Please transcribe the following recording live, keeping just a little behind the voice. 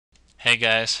Hey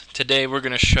guys, today we're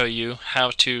going to show you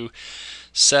how to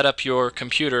set up your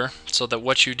computer so that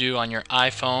what you do on your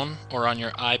iPhone or on your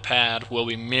iPad will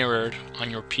be mirrored on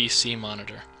your PC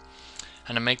monitor.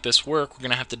 And to make this work, we're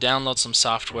going to have to download some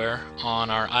software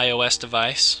on our iOS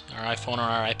device, our iPhone or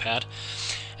our iPad,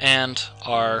 and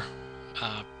our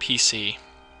PC.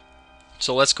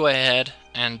 So let's go ahead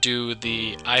and do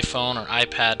the iPhone or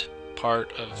iPad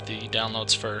part of the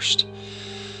downloads first.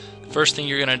 The first thing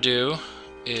you're going to do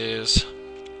is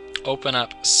open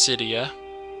up Cydia,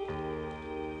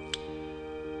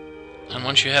 and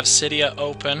once you have Cydia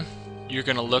open, you're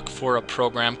going to look for a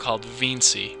program called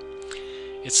Veency.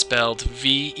 It's spelled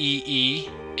Veency.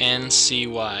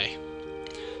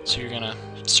 So you're going to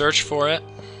search for it,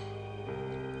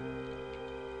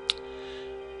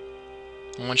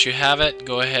 and once you have it,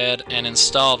 go ahead and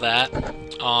install that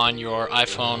on your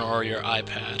iPhone or your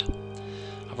iPad.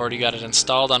 I've already got it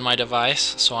installed on my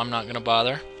device, so I'm not going to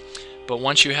bother. But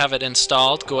once you have it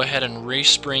installed, go ahead and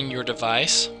respring your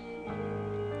device.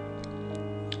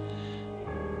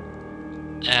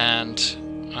 And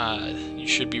you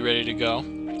should be ready to go.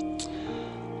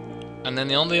 And then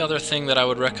the only other thing that I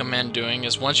would recommend doing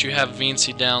is once you have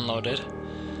Veency downloaded,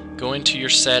 go into your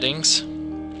settings,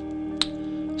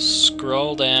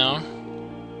 scroll down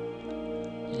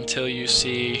until you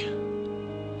see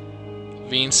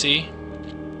Veency,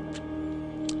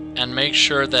 and make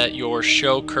sure that your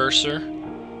show cursor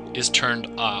is turned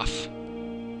off.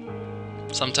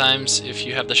 Sometimes if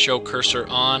you have the show cursor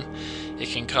on, it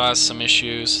can cause some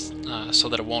issues so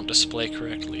that it won't display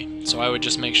correctly. So I would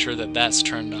just make sure that that's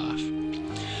turned off.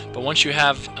 But once you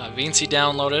have Veency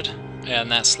downloaded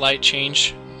and that slight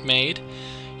change made,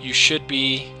 you should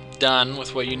be done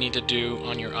with what you need to do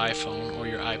on your iPhone or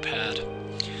your iPad.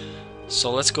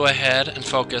 So let's go ahead and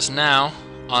focus now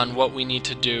on what we need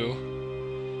to do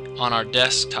on our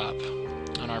desktop,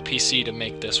 on our PC, to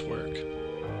make this work.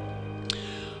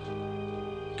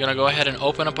 I'm going to go ahead and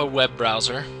open up a web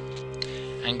browser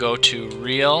and go to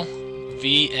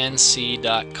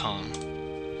realvnc.com.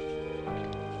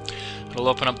 It'll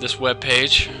open up this web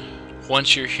page.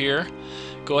 Once you're here,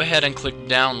 go ahead and click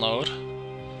download,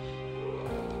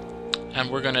 and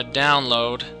we're going to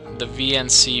download the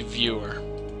VNC viewer.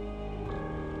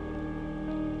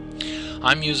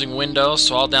 I'm using Windows,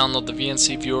 so I'll download the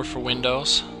VNC viewer for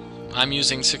Windows. I'm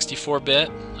using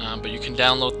 64-bit, but you can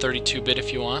download 32-bit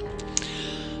if you want.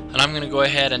 And I'm going to go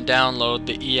ahead and download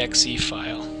the exe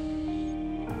file.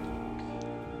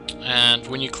 And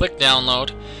when you click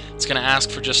download, it's going to ask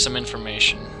for just some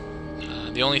information.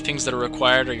 The only things that are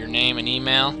required are your name and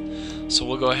email. So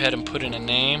we'll go ahead and put in a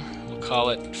name. We'll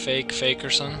call it Fake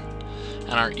Fakerson.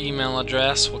 And our email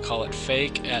address, we'll call it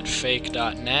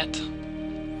fake@fake.net.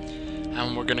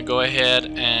 And we're going to go ahead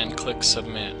and click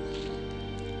submit.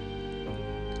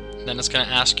 Then it's going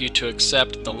to ask you to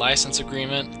accept the license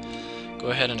agreement. Go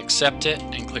ahead and accept it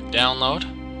and click download,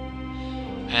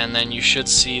 and then you should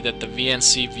see that the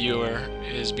VNC viewer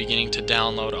is beginning to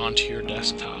download onto your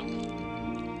desktop.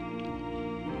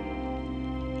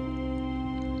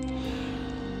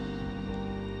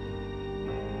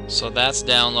 So that's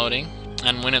downloading,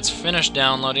 and when it's finished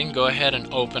downloading, go ahead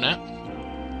and open it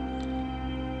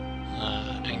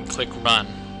and click run.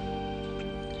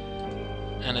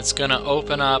 And it's going to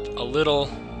open up a little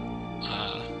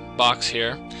box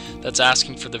here that's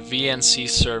asking for the VNC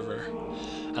server.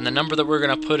 And the number that we're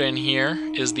going to put in here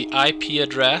is the IP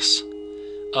address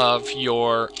of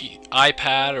your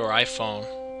iPad or iPhone.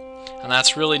 And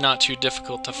that's really not too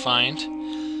difficult to find.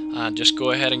 Just go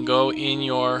ahead and go in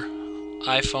your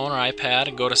iPhone or iPad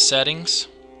and go to settings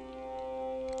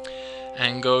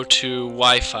and go to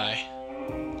Wi-Fi.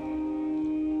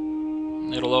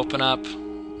 It'll open up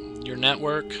your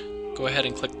network. Go ahead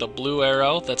and click the blue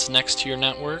arrow that's next to your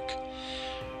network,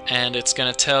 and it's going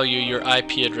to tell you your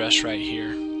IP address right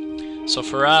here. So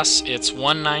for us, it's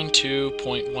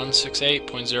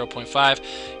 192.168.0.5.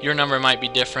 Your number might be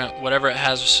different. Whatever it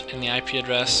has in the IP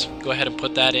address, go ahead and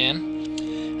put that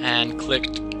in and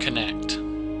click connect.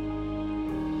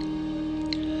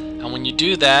 And when you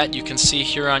do that, you can see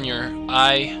here on your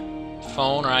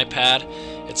iPhone or iPad,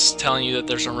 it's telling you that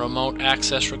there's a remote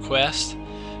access request.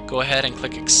 Go ahead and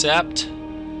click accept.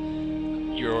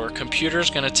 Your computer is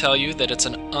going to tell you that it's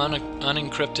an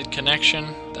unencrypted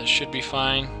connection. That should be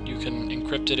fine. You can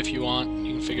encrypt it if you want.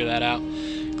 You can figure that out.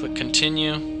 Click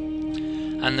continue,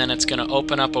 and then it's going to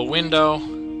open up a window,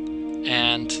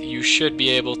 and you should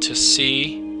be able to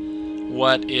see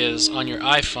what is on your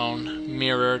iPhone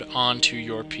mirrored onto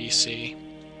your PC.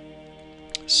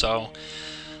 So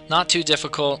not too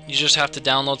difficult. You just have to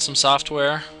download some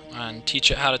software and teach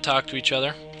it how to talk to each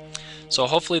other. So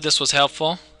hopefully this was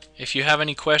helpful. If you have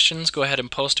any questions, go ahead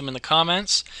and post them in the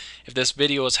comments. If this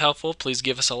video was helpful, please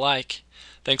give us a like.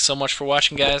 Thanks so much for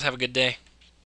watching, guys. Have a good day.